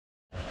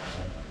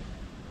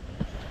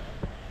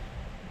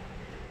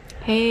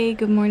Hey,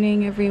 good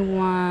morning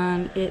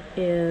everyone. It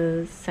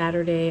is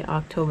Saturday,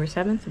 October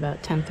 7th,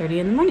 about 10:30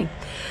 in the morning.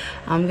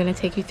 I'm going to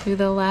take you through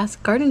the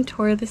last garden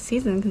tour of the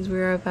season because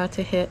we're about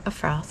to hit a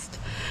frost.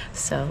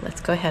 So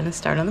let's go ahead and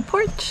start on the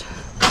porch.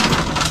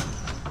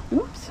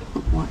 Oops,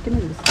 I'm walking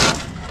into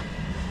stuff.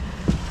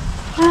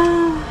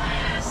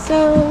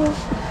 So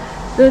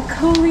the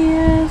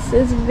coleus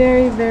is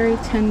very, very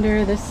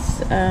tender.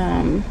 This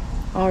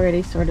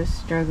already sort of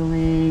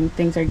struggling.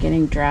 Things are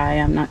getting dry.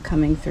 I'm not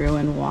coming through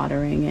and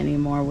watering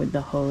anymore with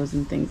the hose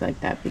and things like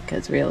that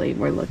because really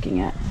we're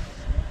looking at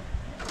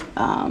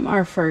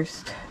our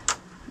first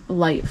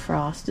light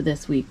frost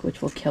this week,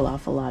 which will kill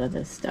off a lot of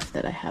this stuff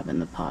that I have in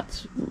the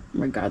pots,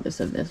 regardless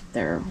of if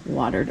they're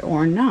watered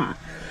or not.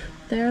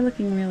 They're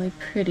looking really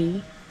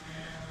pretty.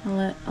 I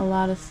let a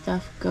lot of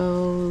stuff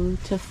go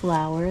to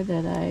flower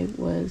that I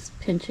was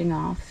pinching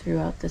off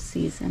throughout the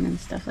season and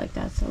stuff like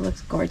that, so it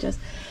looks gorgeous.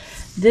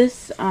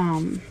 This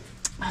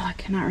I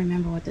cannot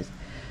remember what this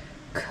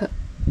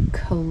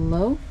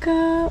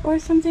Coloca or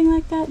something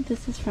like that.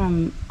 This is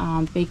from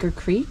Baker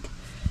Creek.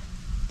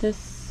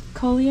 This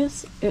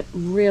coleus, it's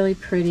really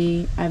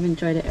pretty. I've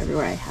enjoyed it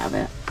everywhere I have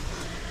it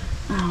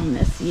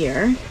this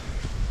year.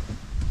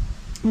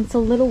 It's a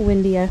little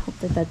windy. I hope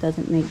that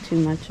doesn't make too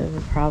much of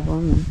a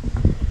problem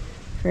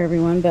for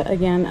everyone, but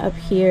again, up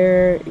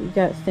here you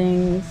got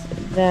things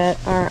that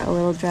are a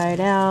little dried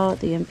out.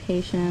 The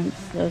impatiens,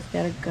 those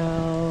gotta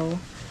go.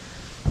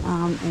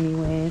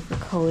 Anyways, the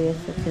coleus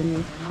that's in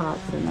these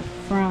pots in the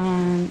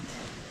front.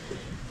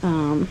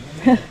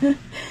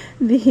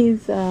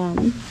 These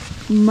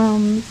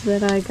mums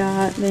that I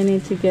got, they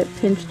need to get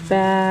pinched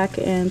back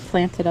and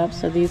planted up,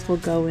 so these will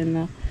go in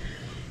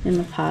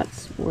the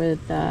pots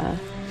with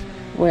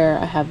where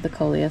I have the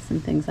coleus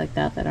and things like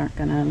that aren't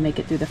gonna make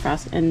it through the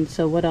frost. And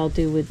so what I'll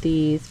do with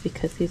these,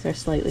 because these are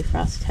slightly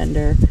frost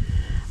tender,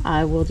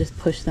 I will just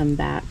push them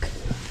back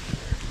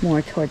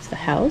more towards the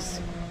house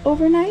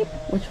overnight,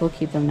 which will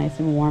keep them nice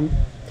and warm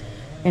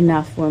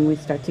enough when we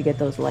start to get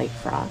those light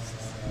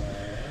frosts.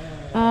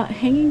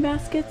 Hanging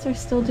baskets are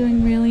still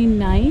doing really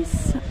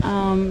nice.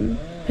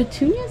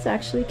 Petunias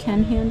actually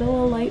can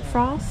handle a light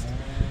frost.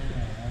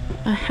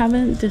 I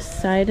haven't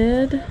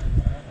decided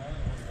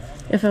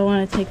if I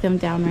want to take them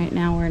down right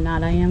now or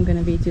not. I am going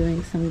to be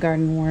doing some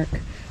garden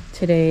work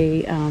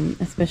today,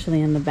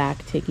 especially in the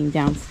back, taking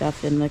down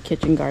stuff in the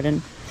kitchen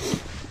garden.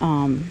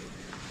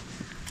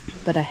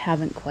 But I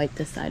haven't quite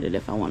decided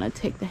if I want to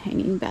take the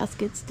hanging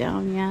baskets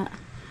down yet.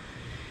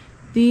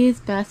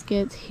 These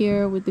baskets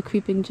here with the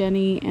creeping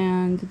Jenny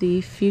and the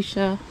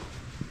fuchsia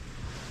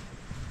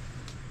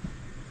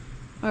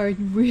are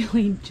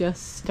really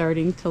just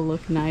starting to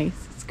look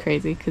nice. It's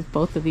crazy because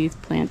both of these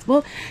plants,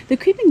 well, the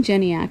creeping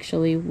Jenny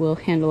actually will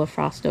handle a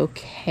frost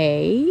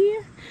okay.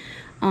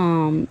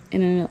 And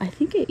I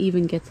think it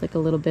even gets like a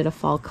little bit of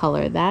fall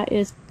color. That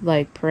is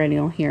like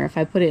perennial here. If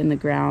I put it in the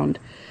ground,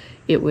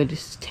 it would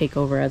just take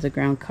over as a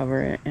ground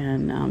cover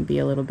and be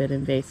a little bit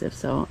invasive,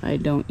 so I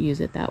don't use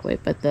it that way.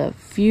 But the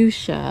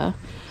fuchsia,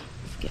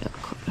 let's get up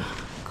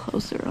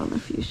closer on the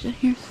fuchsia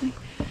here so you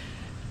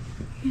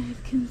guys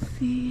can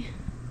see.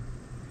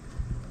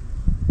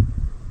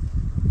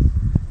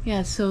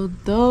 Yeah, so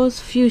those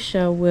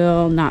fuchsia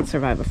will not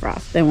survive a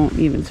frost. They won't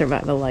even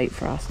survive a light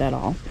frost at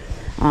all.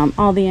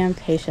 All the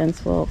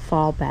impatiens will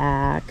fall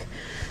back.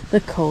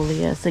 The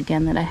coleus,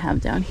 again, that I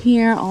have down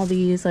here, all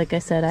these, like I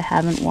said, I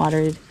haven't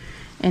watered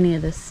any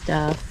of this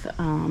stuff.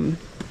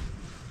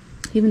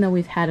 Even though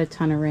we've had a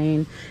ton of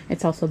rain,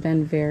 it's also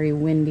been very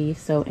windy,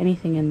 so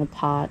anything in the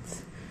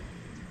pots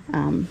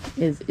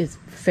is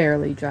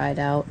fairly dried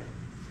out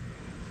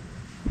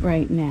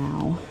right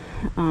now.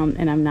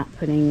 And I'm not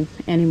putting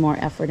any more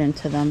effort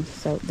into them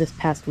so this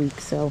past week,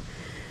 so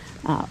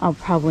I'll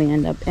probably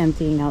end up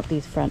emptying out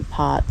these front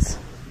pots,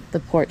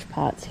 the porch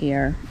pots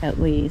here at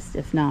least,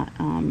 if not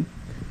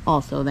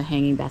also the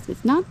hanging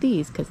baskets. Not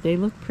these, because they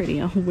look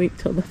pretty. I'll wait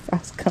till the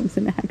frost comes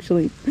and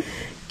actually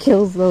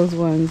kills those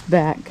ones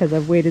back, because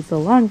I've waited so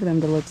long for them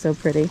to look so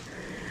pretty.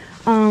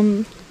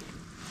 All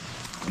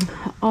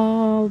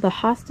the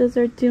hostas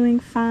are doing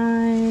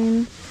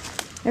fine.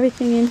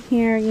 Everything in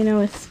here, you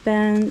know, is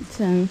spent.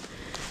 And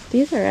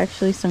these are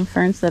actually some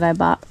ferns that I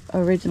bought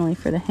originally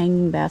for the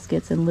hanging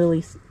baskets, and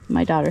Lily,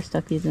 my daughter,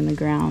 stuck these in the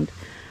ground.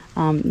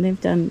 They've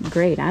done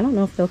great. I don't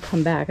know if they'll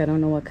come back. I don't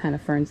know what kind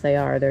of ferns they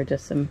are. They're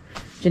just some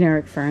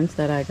generic ferns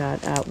that I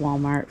got at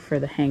Walmart for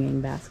the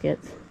hanging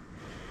baskets.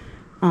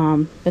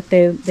 But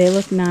they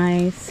look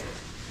nice.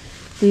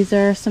 These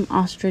are some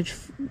ostrich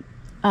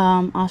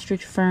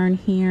fern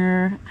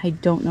here. I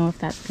don't know if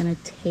that's gonna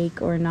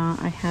take or not.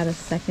 I had a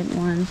second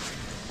one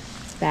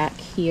back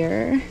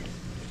here.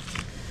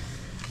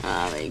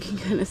 You can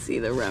kind of see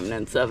the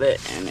remnants of it,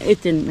 and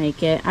it didn't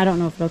make it. I don't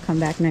know if it'll come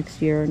back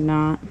next year or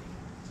not.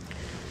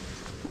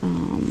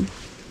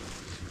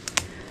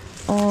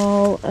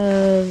 All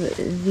of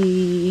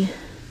the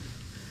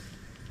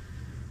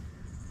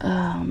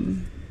oh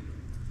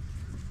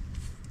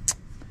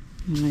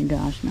my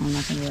gosh, no, I'm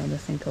not gonna be able to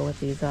think of what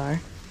these are.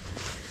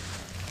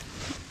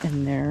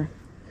 And they're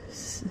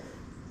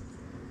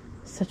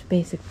such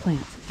basic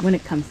plants. When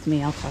it comes to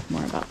me, I'll talk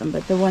more about them.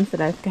 But the ones that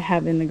I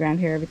have in the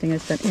ground here, everything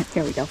is done. Yeah,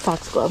 here we go,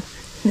 foxglove.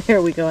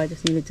 There we go. I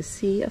just needed to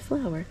see a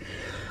flower.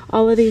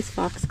 All of these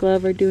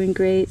foxglove are doing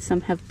great. Some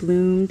have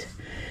bloomed.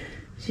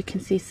 As you can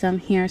see some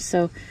here.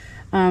 So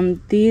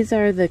these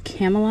are the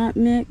Camelot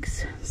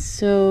mix.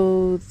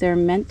 So they're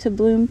meant to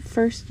bloom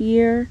first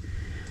year.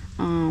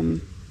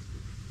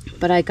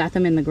 But I got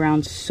them in the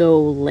ground so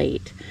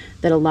late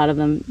that a lot of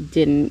them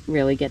didn't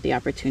really get the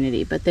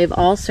opportunity. But they've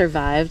all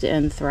survived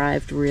and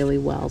thrived really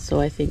well.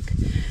 So I think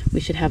we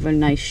should have a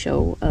nice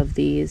show of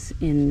these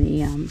in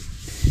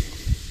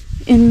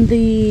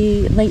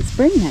the late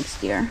spring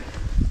next year.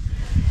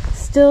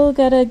 Still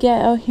gotta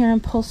get out here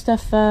and pull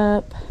stuff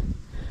up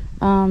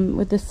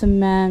with the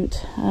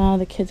cement.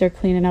 The kids are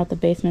cleaning out the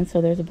basement,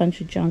 so there's a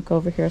bunch of junk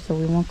over here, so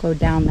we won't go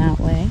down that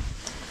way.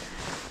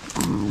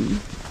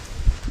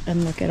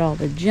 And look at all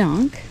the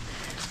junk.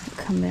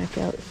 I'll come back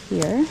out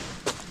here.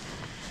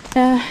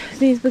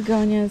 These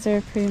begonias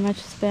are pretty much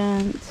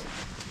spent.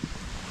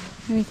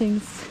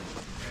 Everything's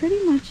pretty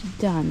much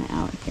done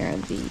out here.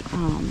 The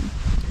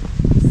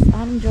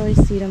Autumn Joy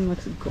sedum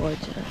looks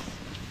gorgeous.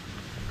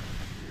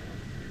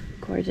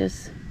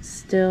 Gorgeous.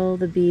 Still,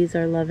 the bees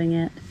are loving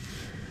it.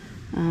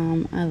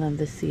 I love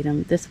the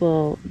sedum. This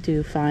will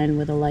do fine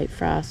with a light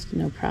frost,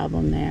 no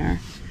problem there.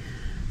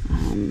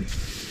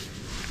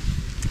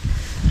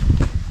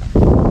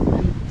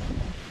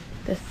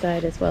 This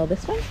side as well.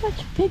 This one's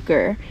much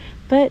bigger,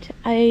 but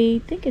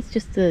I think it's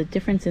just the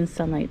difference in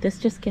sunlight. This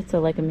just gets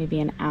maybe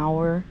an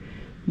hour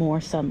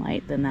more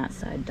sunlight than that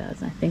side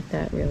does. I think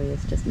that really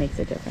just makes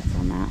a difference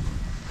on that.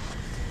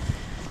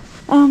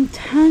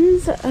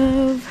 Tons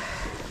of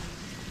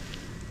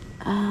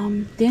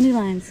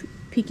dandelions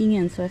peeking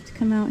in, so I have to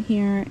come out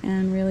here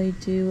and really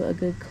do a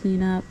good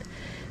cleanup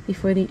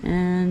before the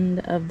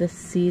end of the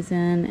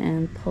season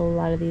and pull a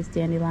lot of these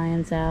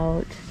dandelions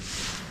out.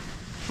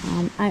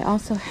 I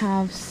also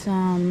have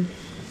some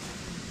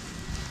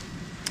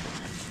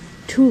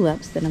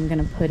tulips that I'm going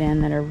to put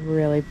in that are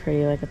really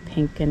pretty, like a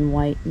pink and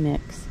white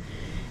mix.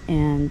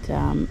 And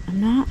I'm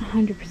not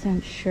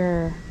 100%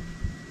 sure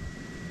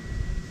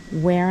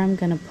where I'm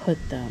going to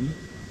put them.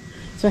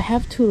 So I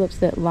have tulips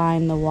that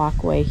line the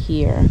walkway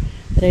here,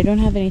 but I don't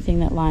have anything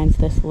that lines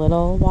this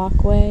little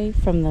walkway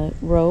from the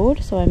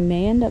road, so I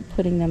may end up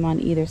putting them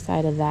on either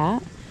side of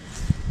that.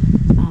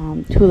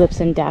 Tulips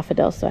and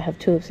daffodils, so I have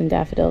tulips and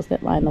daffodils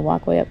that line the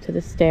walkway up to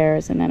the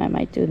stairs, and then I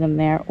might do them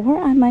there, or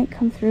I might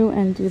come through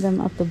and do them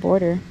up the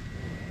border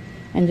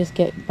and just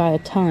buy a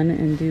ton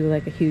and do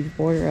like a huge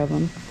border of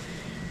them,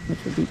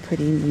 which would be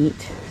pretty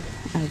neat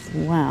as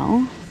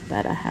well,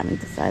 but I haven't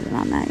decided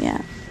on that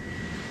yet.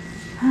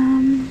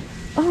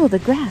 Oh, the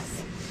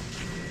grass.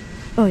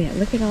 Oh yeah,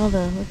 look at all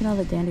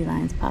the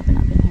dandelions popping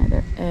up in here.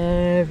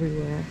 They're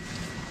everywhere.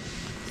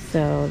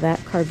 So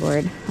that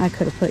cardboard, I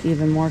could have put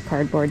even more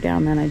cardboard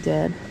down than I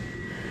did.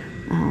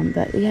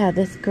 But yeah,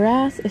 this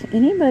grass, if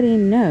anybody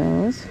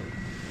knows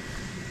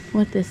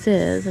what this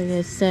is, like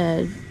I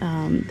said,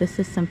 this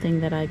is something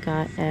that I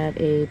got at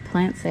a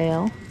plant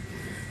sale.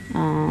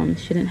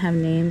 Shouldn't have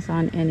names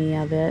on any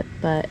of it,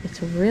 but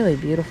it's really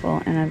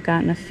beautiful. And I've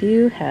gotten a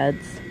few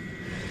heads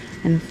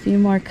and a few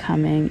more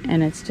coming,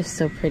 and it's just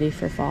so pretty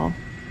for fall.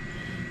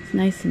 It's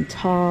nice and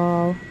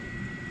tall.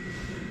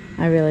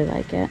 I really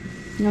like it.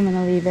 I'm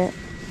gonna leave it.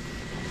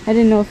 I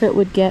didn't know if it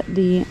would get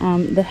the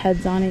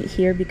heads on it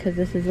here because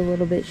this is a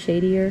little bit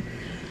shadier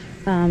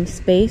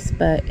space,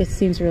 but it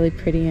seems really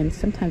pretty, and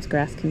sometimes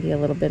grass can be a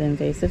little bit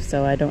invasive,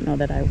 so I don't know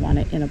that I want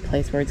it in a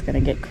place where it's gonna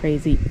get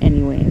crazy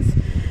anyways.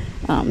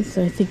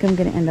 So I think I'm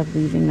gonna end up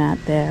leaving that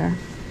there.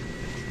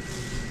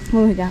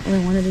 Oh, we got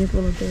one of these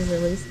little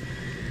daylilies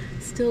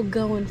still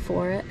going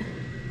for it.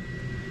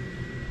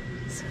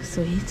 So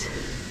sweet.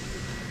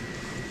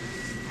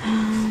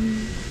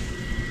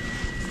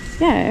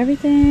 Yeah,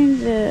 everything,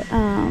 the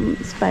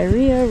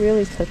spirea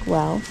really took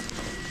well,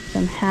 so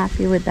I'm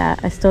happy with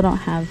that. I still don't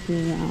have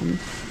the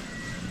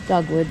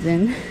dogwoods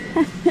in,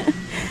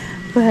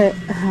 but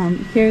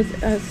here's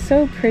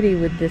so pretty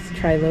with this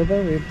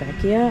Triloba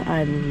rudbeckia.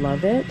 I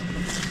love it.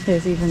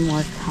 There's even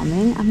more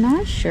coming. I'm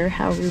not sure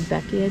how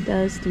rudbeckia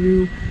does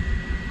through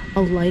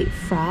a light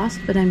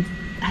frost, but I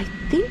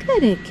think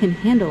that it can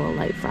handle a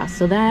light frost,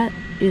 so that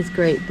is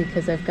great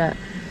because I've got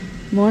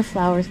more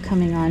flowers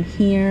coming on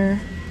here,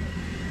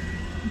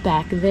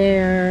 back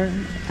there.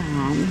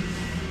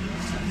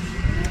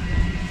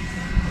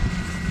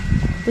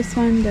 This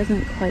one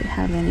doesn't quite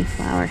have any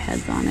flower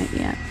heads on it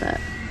yet,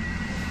 but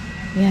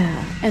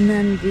yeah. And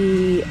then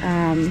the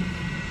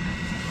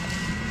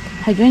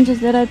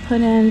hydrangeas that I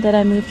put in, that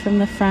I moved from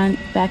the front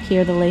back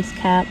here, the lace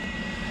cap,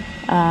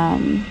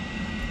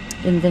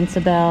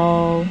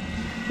 Invincible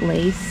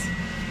lace,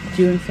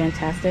 doing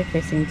fantastic.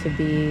 They seem to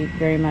be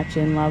very much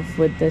in love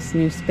with this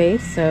new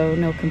space, so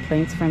no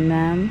complaints from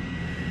them.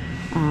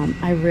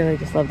 I really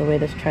just love the way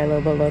this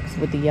Triloba looks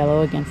with the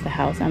yellow against the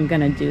house. I'm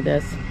gonna do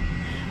this.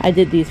 I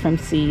did these from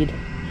seed.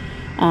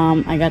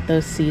 I got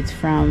those seeds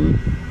from,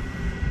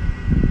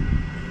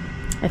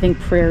 I think,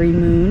 Prairie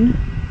Moon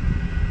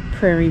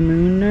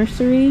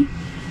Nursery.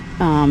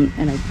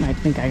 And I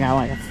think I got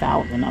like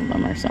 1,000 of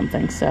them or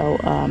something.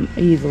 So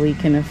easily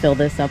can fill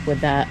this up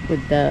with that,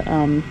 with the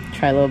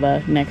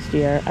triloba next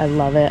year. I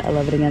love it. I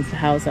love it against the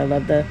house. I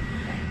love the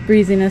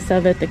breeziness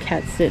of it. The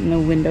cats sit in the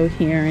window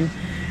here and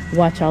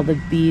watch all the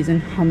bees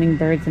and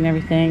hummingbirds and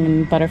everything,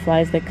 and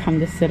butterflies that come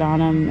to sit on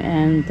them,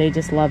 and they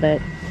just love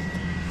it.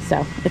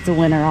 So it's a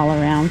winner all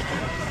around.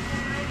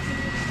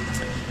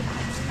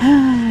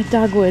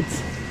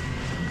 Dogwoods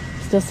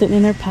still sitting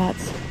in their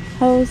pots.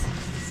 Hose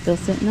still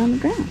sitting on the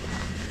ground.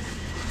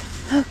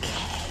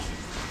 Okay,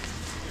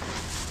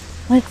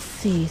 let's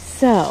see.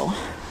 So,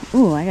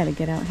 ooh, I gotta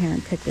get out here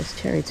and pick this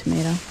cherry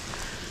tomato.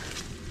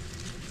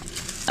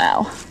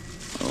 Wow,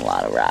 a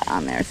lot of rot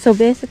on there. So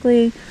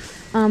basically,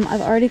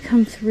 I've already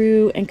come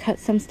through and cut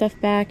some stuff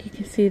back. You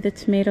can see the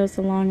tomatoes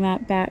along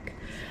that back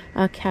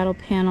cattle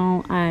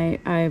panel.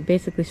 I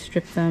basically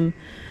stripped them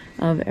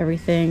of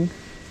everything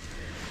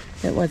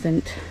that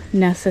wasn't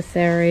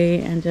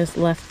necessary and just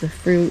left the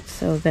fruit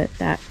so that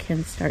that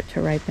can start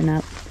to ripen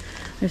up.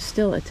 There's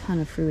still a ton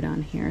of fruit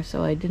on here,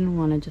 so I didn't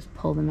want to just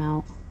pull them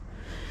out.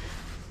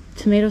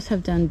 Tomatoes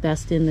have done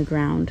best in the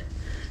ground,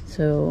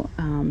 so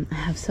I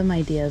have some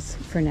ideas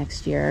for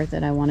next year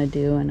that I want to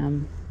do,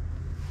 and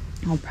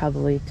I'll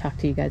probably talk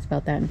to you guys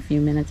about that in a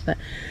few minutes. But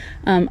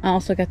I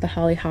also got the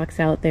hollyhocks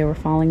out. They were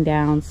falling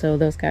down, so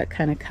those got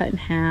kind of cut in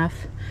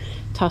half,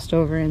 tossed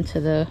over into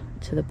the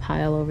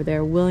pile over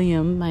there.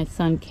 William, my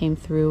son, came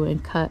through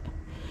and cut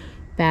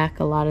back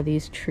a lot of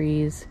these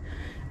trees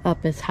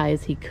up as high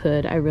as he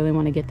could. I really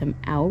want to get them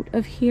out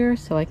of here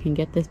so I can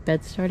get this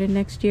bed started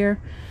next year.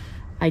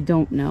 I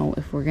don't know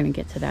if we're going to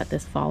get to that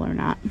this fall or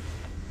not.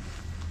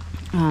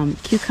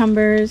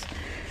 Cucumbers,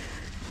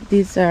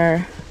 these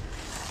are,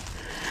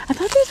 I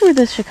thought these were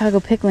the Chicago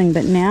pickling,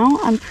 but now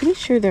I'm pretty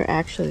sure they're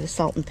actually the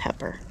salt and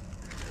pepper.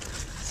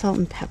 Salt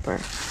and pepper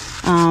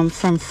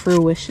from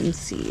Fruition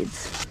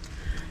Seeds.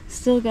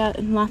 Still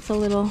got lots of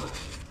little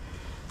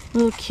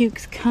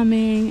cukes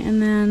coming,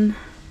 and then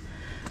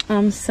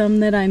some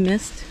that I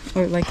missed,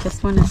 or like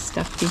this one is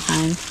stuck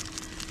behind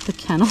the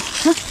kennel.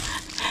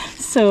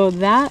 So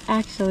that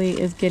actually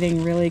is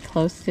getting really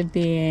close to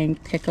being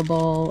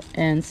pickable,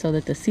 and so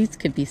that the seeds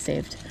could be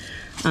saved.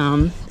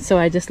 So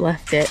I just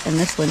left it, and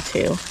this one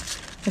too.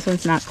 This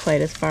one's not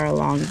quite as far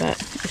along, but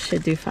it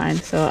should do fine.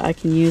 So I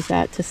can use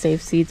that to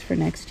save seeds for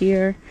next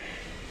year.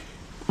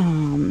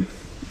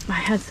 I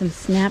had some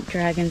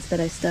snapdragons that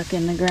I stuck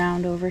in the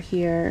ground over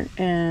here,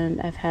 and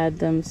I've had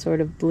them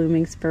sort of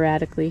blooming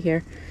sporadically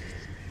here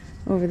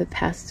over the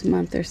past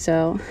month or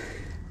so.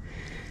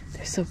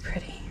 They're so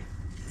pretty.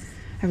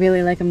 I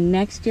really like them.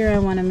 Next year I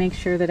want to make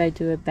sure that I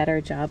do a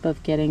better job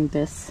of getting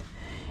this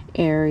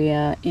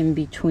area in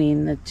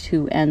between the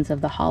two ends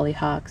of the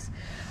hollyhocks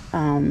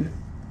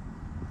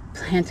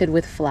planted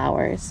with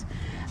flowers.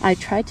 I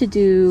tried to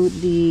do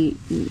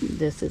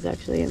this is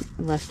actually a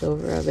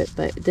leftover of it,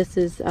 but this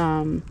is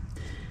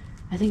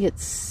I think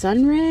it's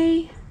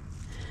Sunray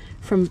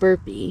from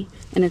Burpee,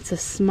 and it's a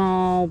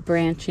small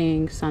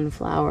branching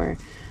sunflower.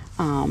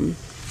 I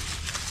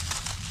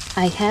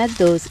had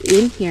those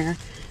in here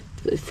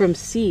from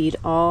seed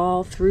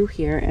all through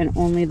here, and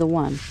only the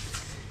one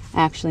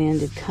actually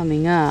ended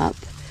coming up.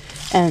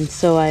 And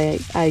so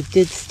I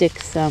did stick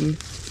some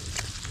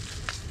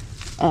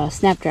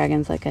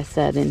snapdragons, like I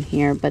said, in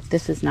here, but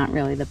this is not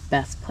really the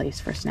best place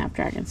for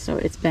snapdragons, so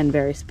it's been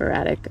very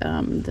sporadic,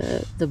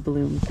 the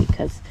bloom,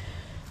 because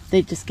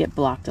they just get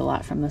blocked a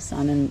lot from the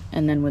sun,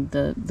 and then with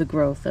the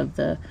growth of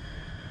the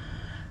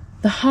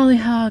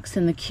hollyhocks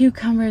and the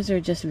cucumbers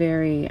are just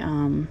very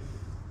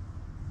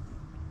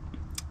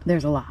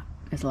there's a lot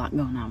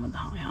going on with the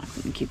hollyhocks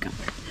and the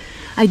cucumbers.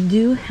 I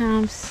do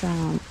have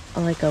some,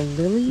 like a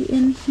lily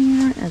in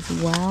here as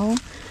well,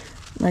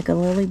 like a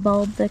lily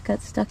bulb that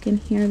got stuck in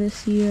here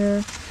this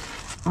year.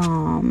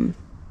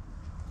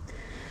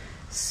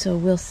 So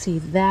we'll see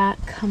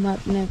that come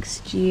up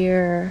next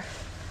year.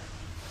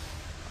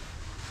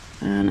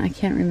 And I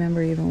can't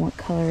remember even what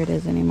color it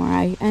is anymore.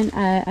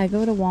 I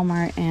go to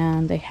Walmart,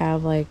 and they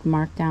have like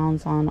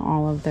markdowns on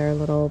all of their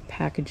little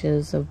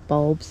packages of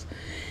bulbs,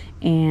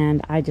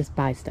 and I just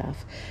buy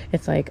stuff.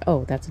 It's like,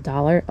 oh, that's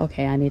 $1.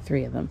 Okay, I need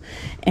 3 of them,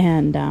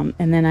 and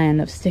then I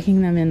end up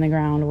sticking them in the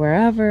ground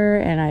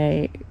wherever,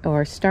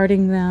 or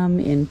starting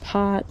them in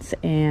pots,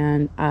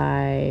 and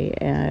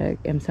I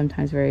am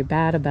sometimes very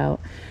bad about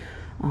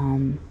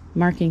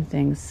marking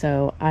things,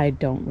 so I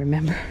don't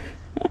remember.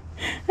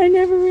 I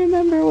never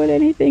remember what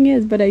anything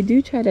is, but I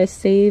do try to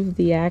save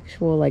the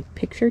actual like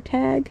picture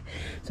tag.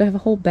 So I have a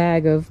whole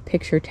bag of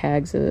picture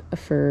tags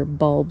for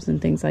bulbs and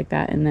things like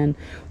that, and then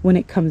when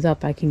it comes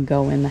up I can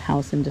go in the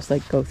house and just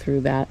like go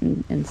through that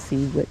and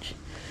see which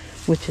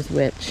is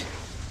which.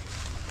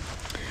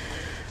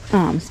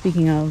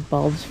 Speaking of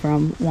bulbs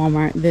from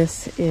Walmart,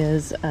 this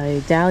is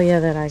a dahlia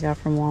that I got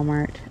from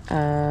Walmart,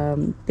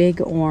 big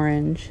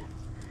orange,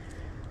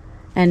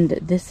 and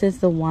this is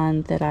the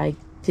one that I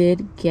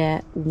did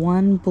get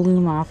one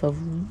bloom off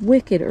of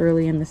wicked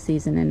early in the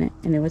season,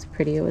 and it was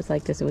pretty. It was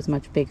like this. It was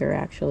much bigger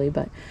actually,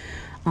 but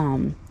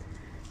then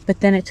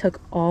it took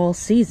all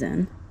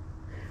season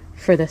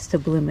for this to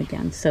bloom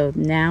again. So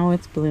now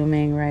it's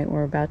blooming, right?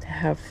 We're about to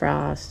have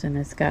frost and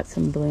it's got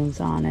some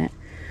blooms on it.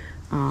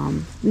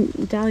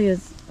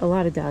 Dahlias, a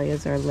lot of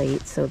dahlias are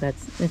late, so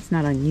it's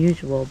not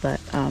unusual,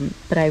 but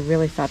I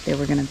really thought they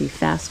were going to be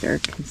faster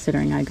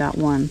considering I got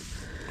one.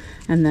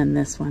 And then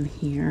this one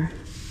here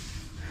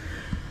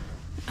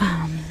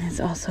is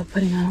also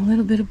putting on a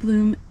little bit of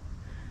bloom.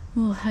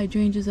 Little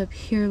hydrangeas up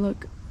here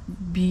look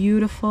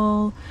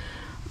beautiful.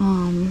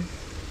 I'm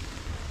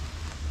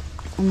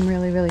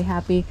really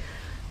happy.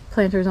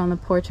 Planters on the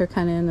porch are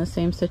kind of in the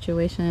same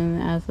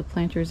situation as the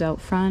planters out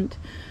front.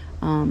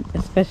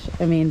 Especially,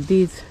 I mean,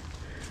 these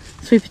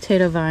sweet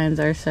potato vines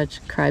are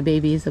such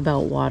crybabies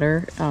about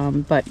water,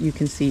 but you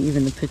can see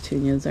even the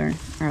petunias are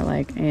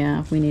like,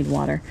 yeah, we need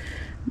water.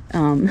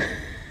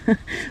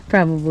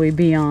 Probably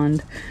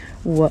beyond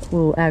what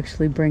will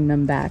actually bring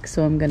them back.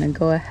 So I'm gonna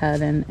go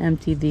ahead and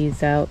empty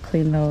these out,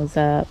 clean those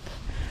up.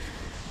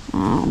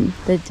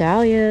 The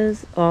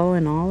dahlias, all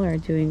in all, are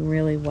doing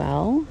really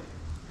well.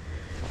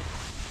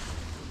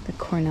 The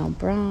Cornell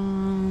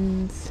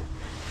Bronze,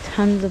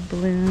 tons of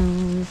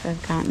blooms.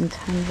 I've gotten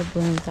tons of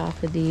blooms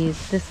off of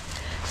these. This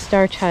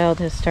Star Child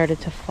has started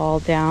to fall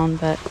down,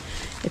 but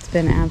it's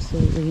been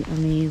absolutely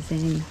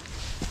amazing.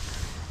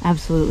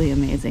 Absolutely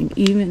amazing.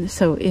 Even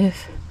so,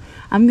 if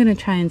I'm gonna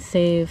try and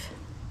save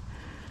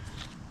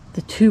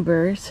the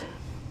tubers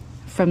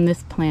from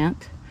this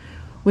plant,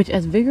 which,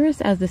 as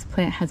vigorous as this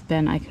plant has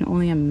been, I can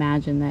only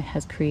imagine that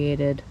has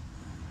created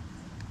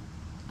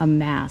a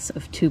mass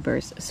of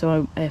tubers.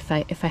 So if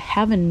I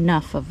have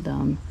enough of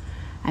them,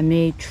 I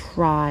may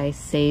try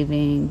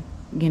saving,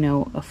 you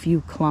know, a few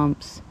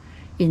clumps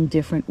in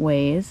different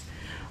ways,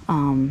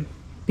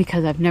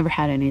 because I've never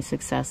had any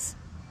success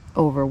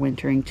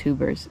overwintering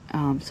tubers.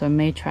 So I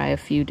may try a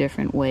few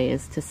different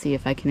ways to see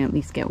if I can at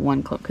least get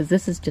one clump, because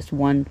this is just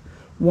one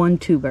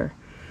tuber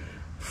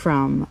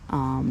from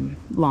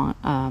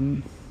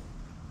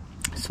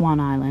Swan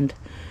Island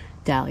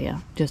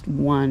dahlia, just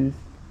one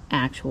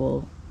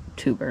actual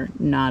tuber,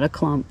 not a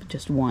clump,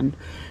 just one.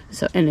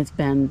 So, and it's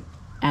been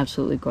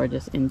absolutely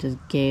gorgeous and just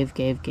gave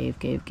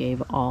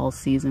all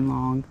season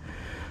long,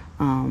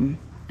 and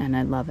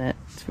I love it.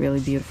 It's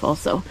really beautiful.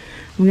 So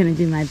I'm gonna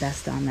do my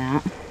best on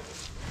that.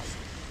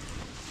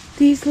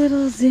 These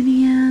little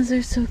zinnias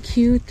are so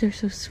cute. They're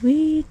so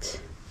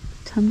sweet.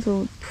 Tons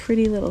of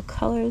pretty little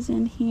colors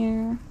in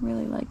here.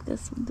 Really like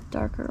this with the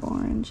darker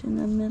orange in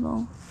the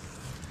middle.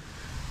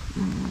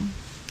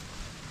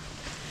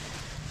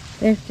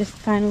 They've just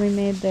finally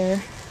made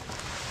their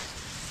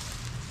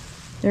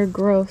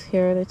growth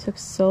here. They took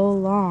so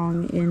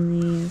long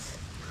in these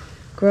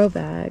grow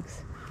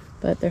bags,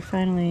 but they're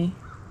finally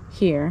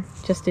here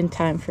just in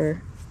time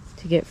to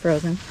get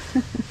frozen.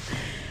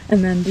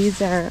 And then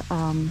these are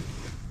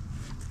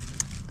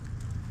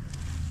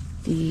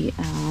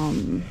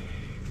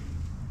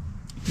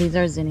these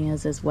are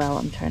zinnias as well.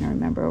 I'm trying to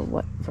remember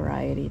what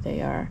variety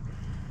they are.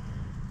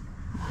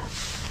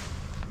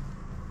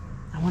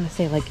 I want to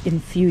say like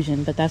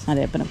Infusion, but that's not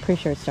it, but I'm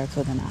pretty sure it starts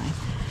with an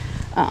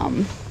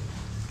I.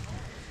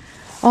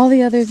 All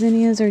the other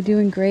zinnias are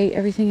doing great.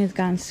 Everything has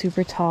gotten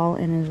super tall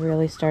and is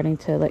really starting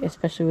to, like,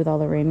 especially with all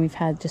the rain we've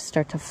had, just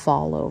start to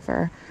fall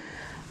over.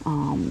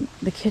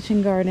 The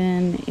kitchen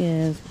garden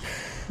is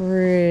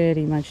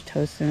pretty much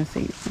toasted. So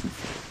you can see,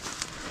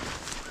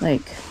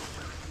 like,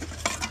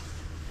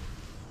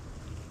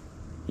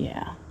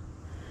 yeah,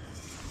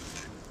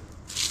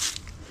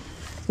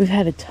 we've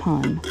had a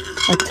ton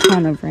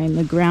of rain.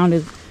 The ground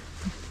is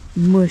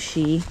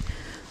mushy,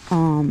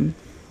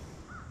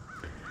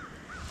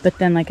 but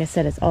then, like I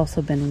said, it's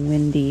also been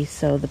windy,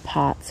 so the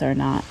pots are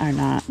not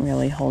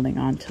really holding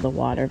on to the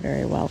water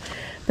very well.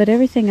 But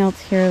everything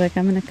else here, like,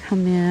 I'm gonna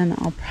come in,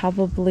 I'll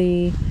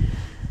probably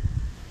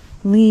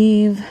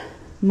leave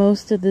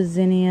most of the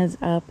zinnias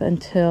up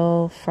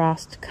until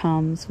frost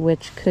comes,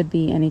 which could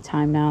be any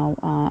time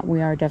now.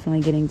 We are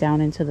definitely getting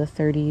down into the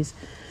 30s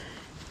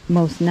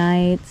most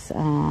nights,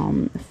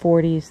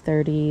 40s,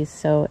 30s.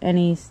 So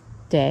any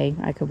day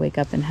I could wake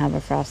up and have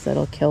a frost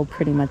that'll kill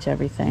pretty much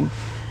everything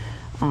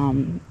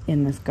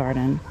in this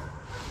garden.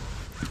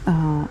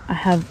 I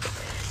have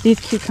these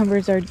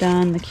cucumbers are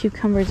done. The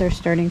cucumbers are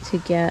starting to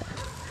get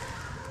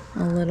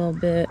a little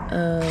bit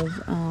of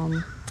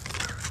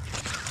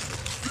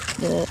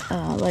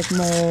like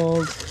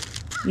mold,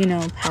 you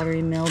know,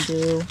 powdery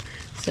mildew.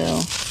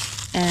 So,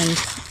 and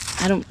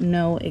I don't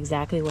know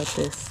exactly what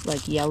this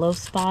like yellow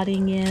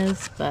spotting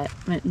is, but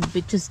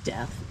just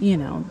death, you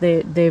know,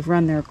 they've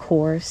run their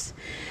course.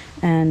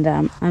 And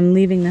I'm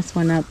leaving this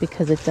one up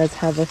because it does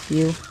have a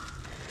few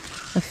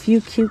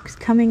cukes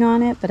coming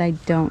on it, but I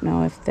don't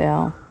know if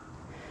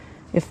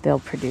they'll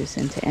produce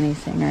into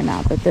anything or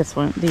not. But these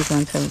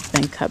ones have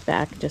been cut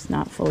back, just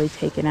not fully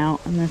taken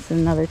out. And this is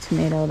another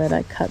tomato that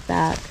I cut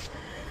back,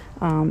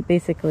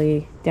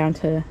 basically down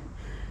to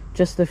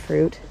just the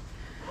fruit.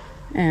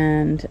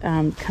 And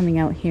coming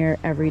out here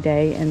every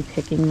day and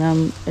picking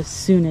them as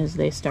soon as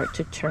they start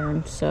to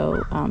turn.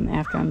 So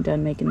after I'm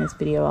done making this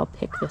video, I'll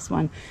pick this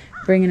one,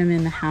 bringing them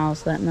in the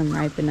house, letting them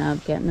ripen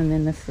up, getting them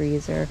in the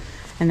freezer,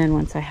 And then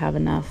once I have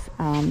enough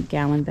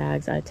gallon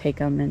bags, I take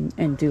them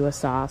and do a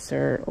sauce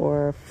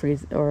or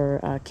freeze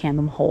or can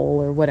them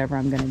whole or whatever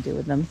I'm going to do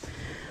with them.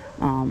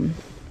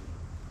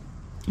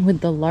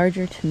 With the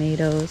larger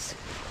tomatoes,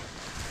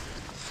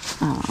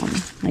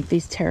 like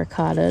these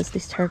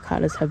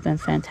terracottas have been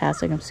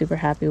fantastic. I'm super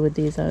happy with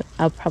these.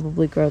 I'll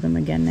probably grow them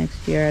again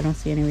next year. I don't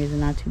see any reason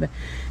not to,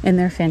 and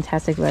they're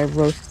fantastic. I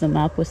roast them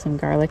up with some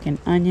garlic and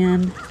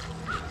onion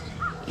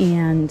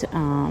and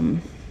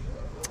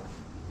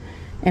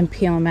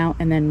peel them out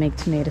and then make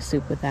tomato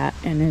soup with that,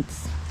 and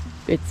it's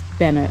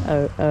been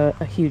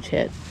a huge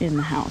hit in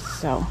the house.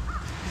 So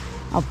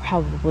I'll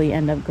probably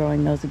end up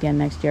growing those again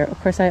next year. Of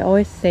course, I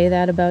always say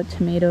that about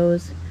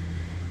tomatoes,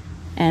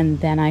 and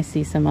then I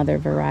see some other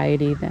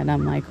variety that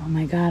I'm like, oh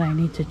my god, I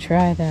need to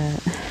try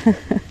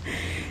that.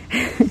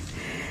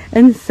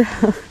 And so,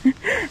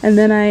 and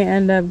then I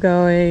end up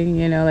going,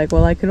 you know, like,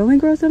 well, I could only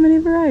grow so many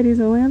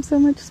varieties, I only have so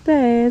much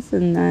space,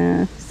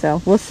 and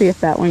so we'll see if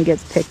that one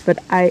gets picked, but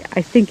I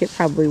think it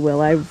probably will.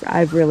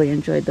 I've really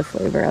enjoyed the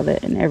flavor of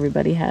it, and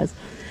everybody has.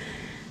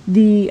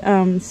 The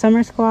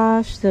summer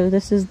squash, so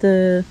this is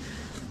the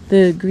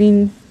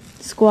green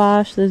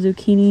squash, the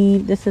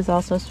zucchini. This is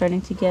also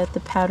starting to get the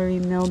powdery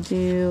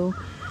mildew,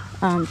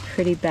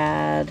 pretty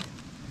bad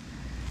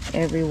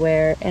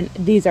everywhere, and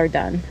these are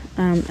done.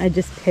 I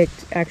just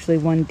picked actually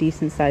one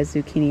decent sized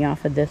zucchini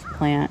off of this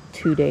plant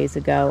 2 days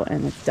ago,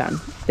 and it's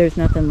done. There's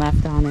nothing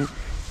left on it.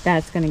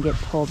 That's going to get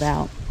pulled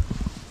out.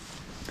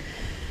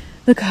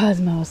 The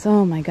cosmos,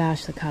 oh my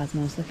gosh, the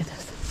cosmos, look at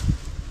this.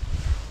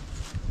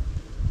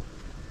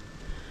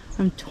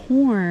 I'm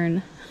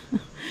torn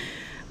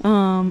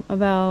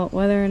about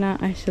whether or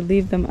not I should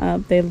leave them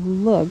up. They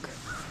look,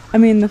 I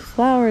mean, the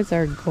flowers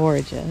are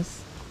gorgeous.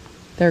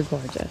 They're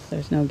gorgeous.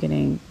 There's no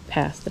getting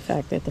past the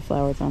fact that the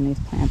flowers on these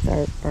plants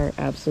are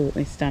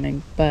absolutely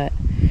stunning, but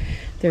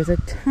there's a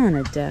ton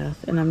of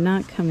death, and I'm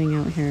not coming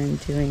out here and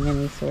doing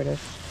any sort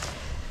of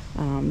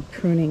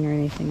pruning or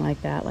anything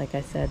like that, like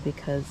I said,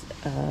 because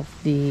of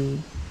the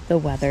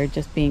weather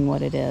just being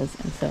what it is.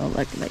 And so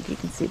like you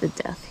can see the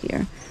death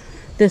here.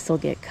 This will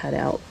get cut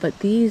out, but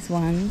these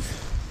ones,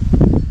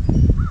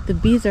 the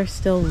bees are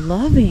still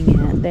loving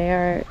it.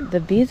 The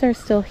bees are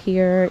still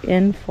here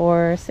in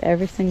force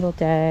every single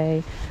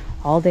day,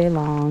 all day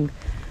long,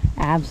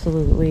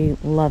 absolutely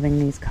loving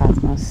these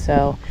cosmos.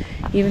 So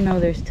even though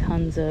there's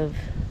tons of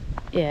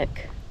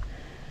ick,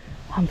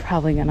 I'm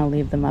probably gonna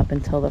leave them up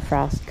until the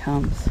frost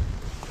comes.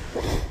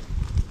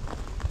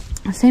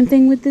 Same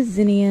thing with the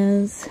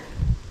zinnias.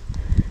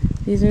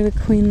 These are the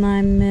queen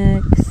lime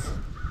mix.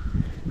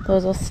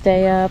 Those will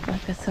stay up.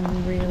 I've got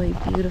some really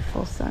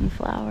beautiful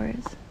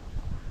sunflowers.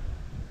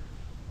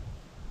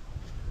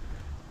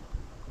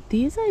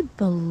 These, I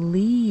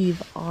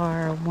believe,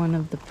 are one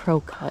of the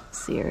Pro Cut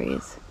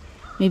series.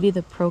 Maybe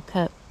the Pro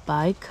Cut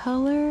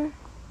Bicolor?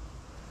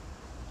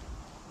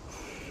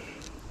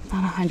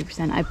 Not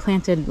 100%. I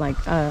planted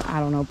like, I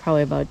don't know,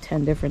 probably about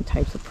 10 different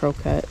types of Pro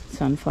Cut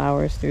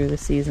sunflowers through the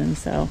season,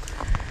 so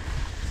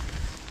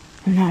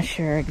I'm not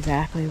sure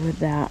exactly with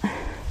that.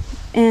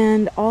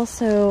 And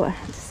also, I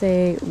have to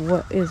say,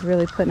 what is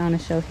really putting on a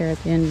show here at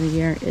the end of the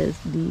year is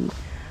the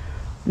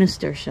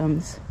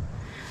nasturtiums.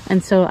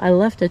 And so I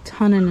left a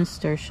ton of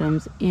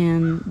nasturtiums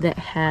in that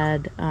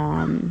had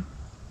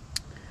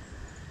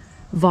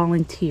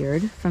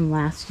volunteered from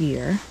last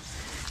year.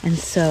 And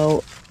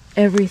so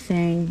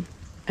everything,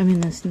 I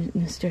mean, the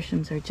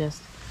nasturtiums are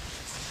just,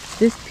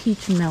 this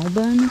peach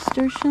melba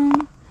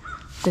nasturtium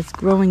that's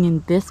growing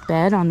in this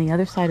bed, on the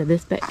other side of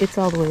this bed, it's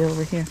all the way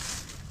over here.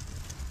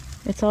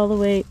 It's all the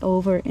way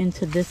over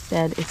into this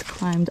bed. It's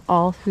climbed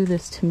all through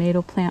this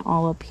tomato plant,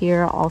 all up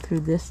here, all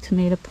through this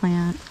tomato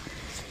plant.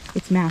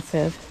 It's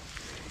massive.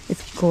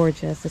 It's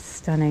gorgeous. It's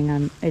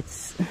stunning.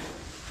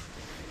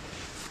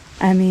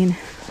 I mean,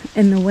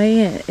 and the way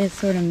it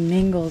sort of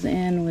mingles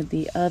in with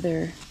the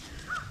other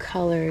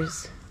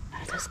colors.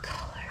 This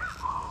color,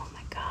 oh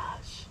my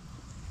gosh.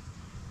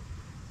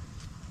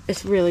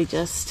 It's really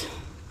just,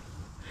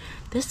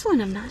 this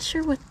one, I'm not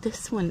sure what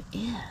this one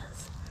is.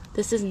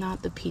 This is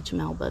not the peach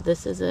melba.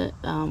 This is a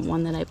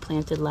one that I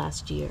planted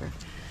last year.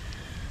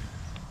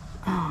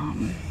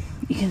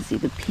 You can see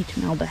the peach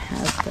melba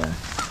has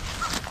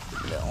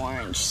the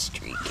orange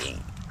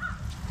streaking.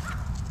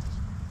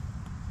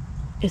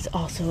 It's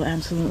also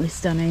absolutely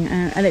stunning,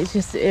 and it's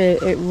just,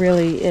 it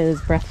really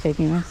is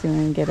breathtaking. Let's see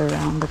when we get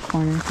around the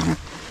corner here,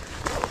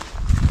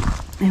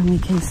 and we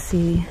can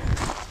see,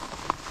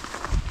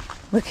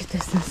 look at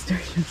this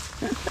nasturtium.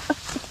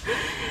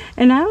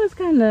 And I was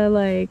kind of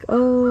like,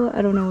 oh,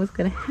 I don't know what's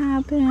gonna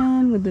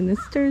happen with the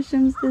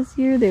nasturtiums this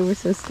year. They were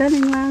so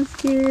stunning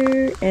last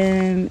year,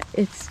 and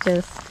it's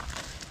just,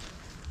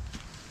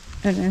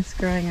 and it's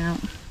growing out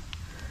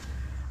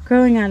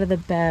of the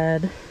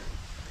bed.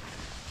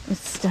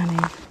 It's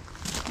stunning.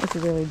 It's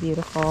really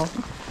beautiful.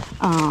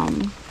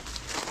 I'm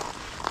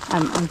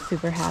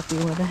super happy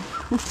with it.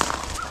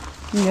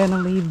 I'm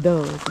gonna leave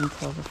those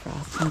until the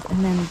frost comes.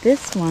 And then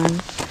this one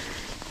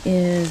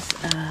is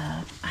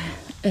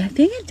I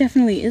think it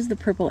definitely is the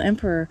Purple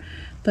Emperor,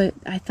 but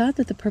I thought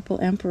that the Purple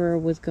Emperor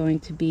was going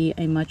to be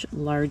a much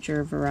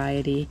larger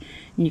variety,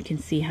 and you can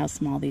see how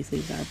small these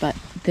leaves are. But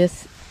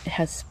this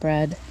has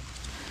spread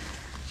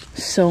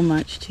so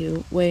much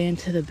too, way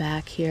into the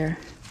back here.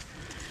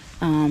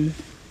 And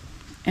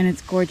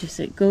it's gorgeous.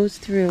 It goes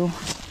through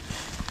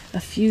a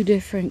few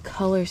different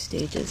color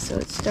stages. So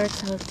it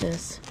starts out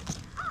this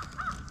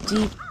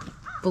deep,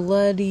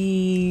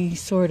 bloody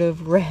sort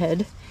of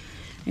red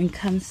and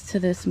comes to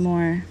this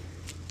more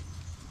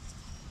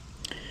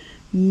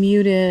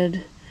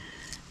muted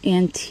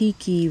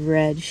antique-y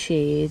red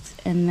shades,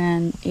 and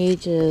then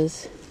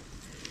ages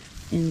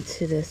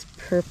into this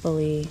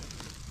purpley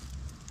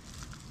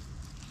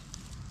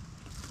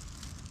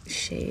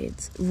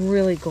shades.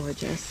 Really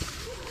gorgeous.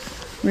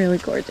 Really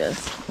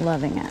gorgeous.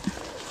 Loving it.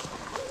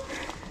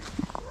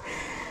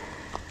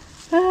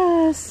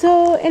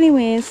 So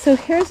anyways, so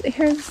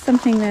here's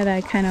something that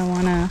I kind of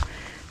want to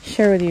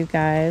share with you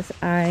guys.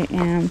 I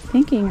am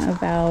thinking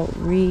about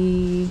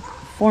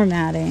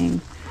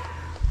reformatting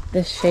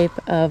the shape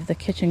of the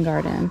kitchen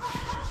garden.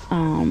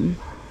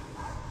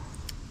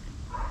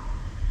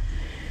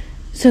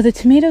 So the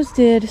tomatoes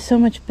did so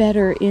much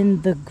better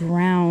in the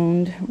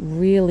ground,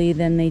 really,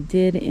 than they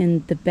did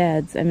in the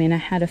beds. I mean, I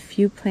had a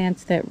few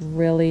plants that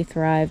really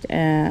thrived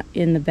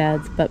in the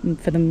beds, but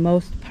for the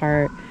most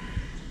part,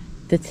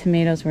 the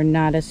tomatoes were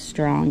not as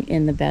strong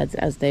in the beds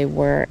as they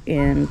were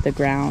in the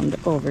ground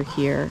over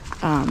here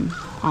on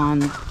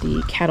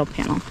the cattle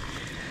panel.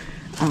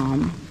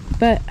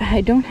 But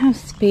I don't have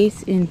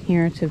space in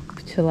here to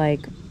like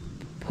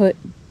put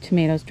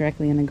tomatoes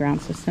directly in the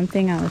ground. So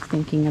something I was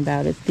thinking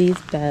about is these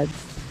beds,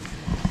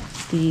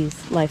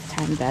 these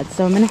lifetime beds.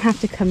 So I'm going to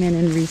have to come in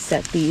and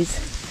reset these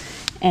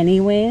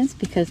anyways,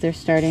 because they're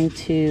starting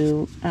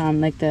to,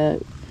 like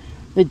the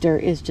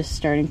dirt is just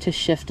starting to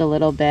shift a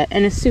little bit.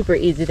 And it's super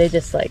easy. They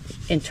just like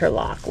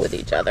interlock with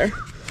each other.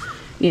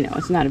 You know,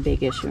 it's not a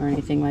big issue or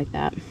anything like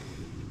that.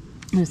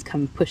 I just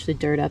come push the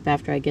dirt up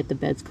after I get the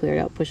beds cleared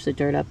out, push the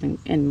dirt up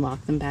and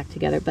lock them back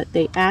together. But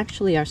they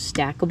actually are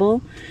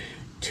stackable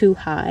too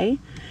high,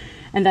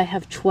 and I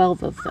have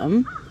 12 of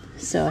them.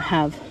 So I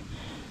have,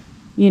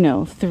 you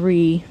know,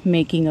 3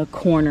 making a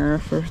corner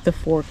for the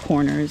 4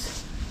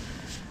 corners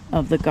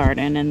of the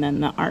garden, and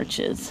then the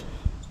arches.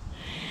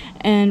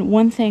 And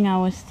one thing I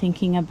was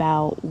thinking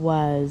about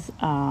was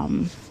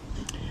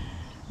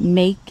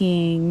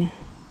making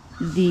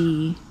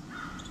the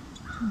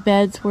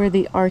beds where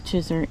the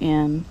arches are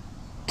in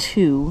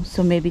 2.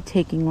 So maybe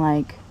taking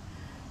like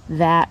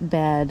that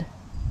bed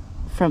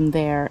from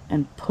there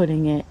and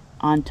putting it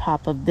on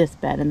top of this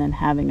bed, and then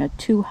having a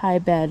 2 high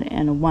bed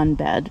and a 1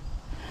 bed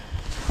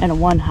and a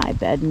 1 high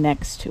bed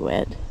next to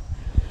it.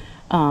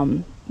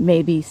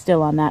 Maybe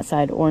still on that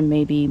side, or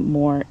maybe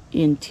more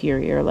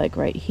interior, like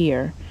right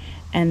here.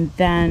 And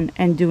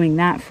doing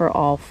that for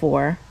all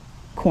 4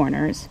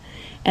 corners,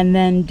 and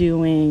then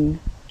doing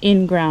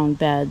in-ground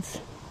beds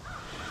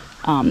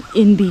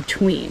in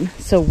between.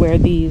 So where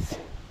these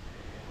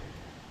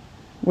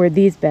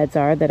beds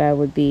are, that I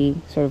would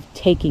be sort of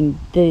taking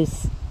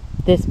this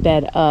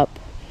bed up,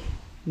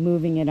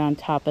 moving it on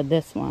top of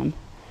this one,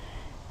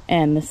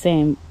 and the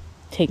same,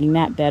 taking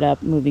that bed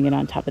up, moving it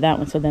on top of that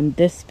one. So then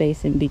this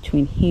space in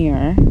between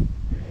here,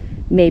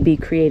 maybe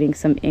creating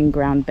some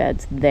in-ground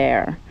beds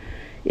there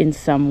in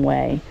some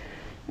way.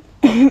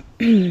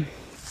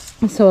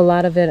 So a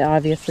lot of it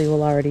obviously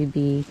will already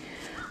be,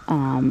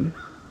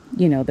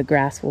 you know, the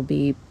grass will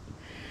be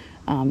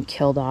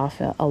killed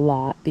off a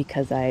lot,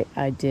 because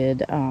I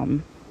did,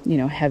 you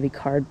know, heavy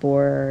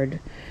cardboard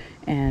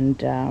and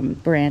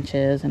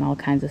branches and all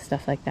kinds of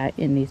stuff like that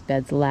in these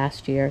beds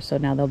last year. So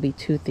now there'll be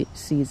 2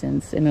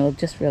 seasons, and it'll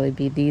just really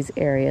be these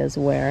areas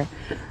where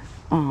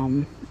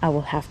I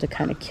will have to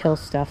kind of kill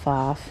stuff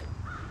off.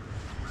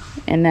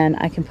 And then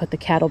I can put the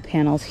cattle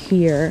panels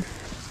here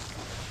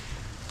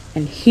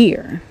and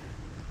here.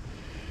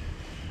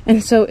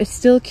 And so it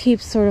still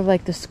keeps sort of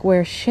like the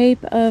square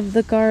shape of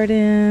the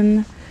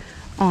garden,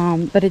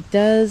 but it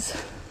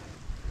does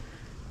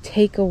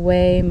take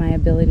away my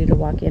ability to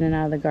walk in and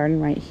out of the garden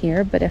right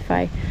here. But if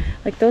I,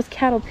 like those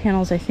cattle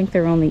panels, I think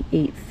they're only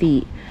 8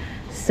 feet.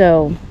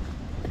 So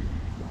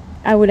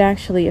I would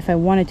actually, if I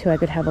wanted to, I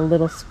could have a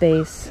little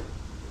space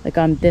like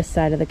on this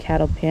side of the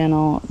cattle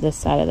panel, this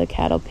side of the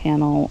cattle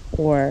panel,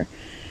 or,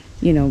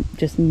 you know,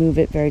 just move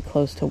it very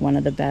close to one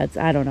of the beds.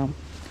 I don't know.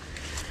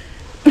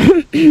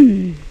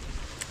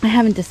 I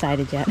haven't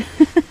decided yet,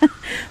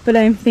 but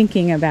I'm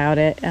thinking about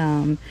it.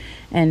 And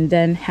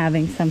then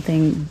having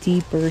something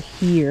deeper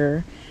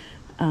here,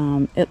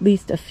 at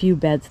least a few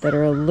beds that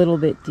are a little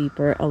bit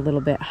deeper, a little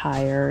bit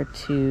higher,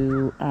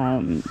 to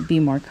be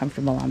more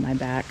comfortable on my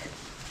back.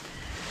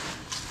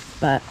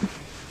 But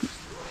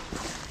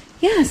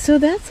yeah, so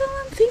that's all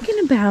I'm thinking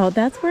about.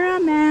 That's where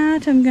I'm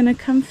at. I'm going to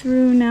come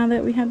through, now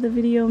that we have the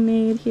video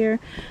made here,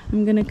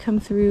 I'm going to come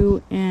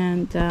through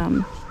and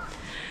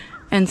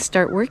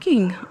start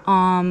working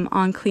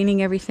on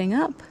cleaning everything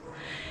up.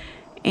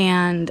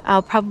 And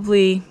I'll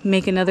probably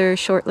make another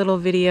short little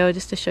video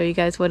just to show you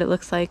guys what it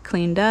looks like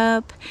cleaned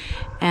up.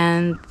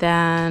 And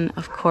then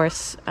of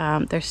course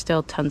there's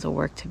still tons of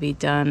work to be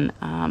done.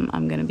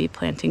 I'm going to be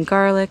planting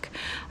garlic.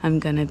 I'm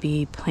going to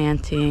be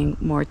planting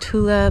more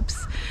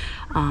tulips,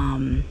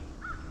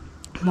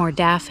 more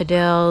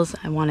daffodils.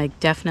 I want to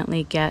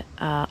definitely get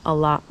a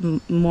lot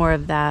more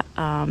of that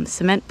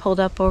cement pulled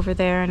up over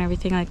there and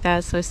everything like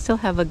that. So I still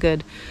have a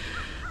good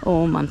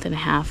month and a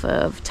half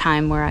of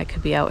time where I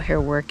could be out here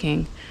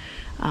working.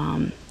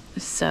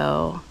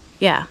 So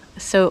yeah,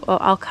 so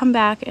I'll come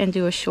back and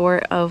do a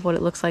short of what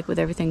it looks like with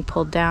everything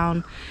pulled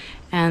down,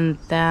 and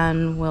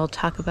then we'll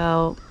talk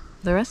about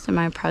the rest of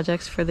my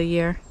projects for the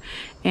year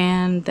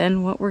and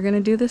then what we're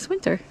gonna do this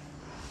winter.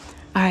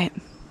 All right,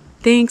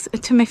 thanks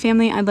to my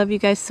family. I love you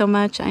guys so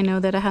much. I know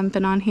that I haven't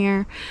been on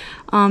here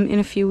in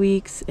a few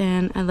weeks,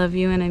 and I love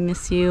you and I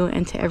miss you.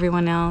 And to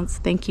everyone else,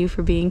 thank you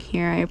for being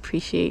here. I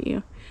appreciate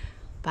you.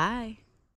 Bye.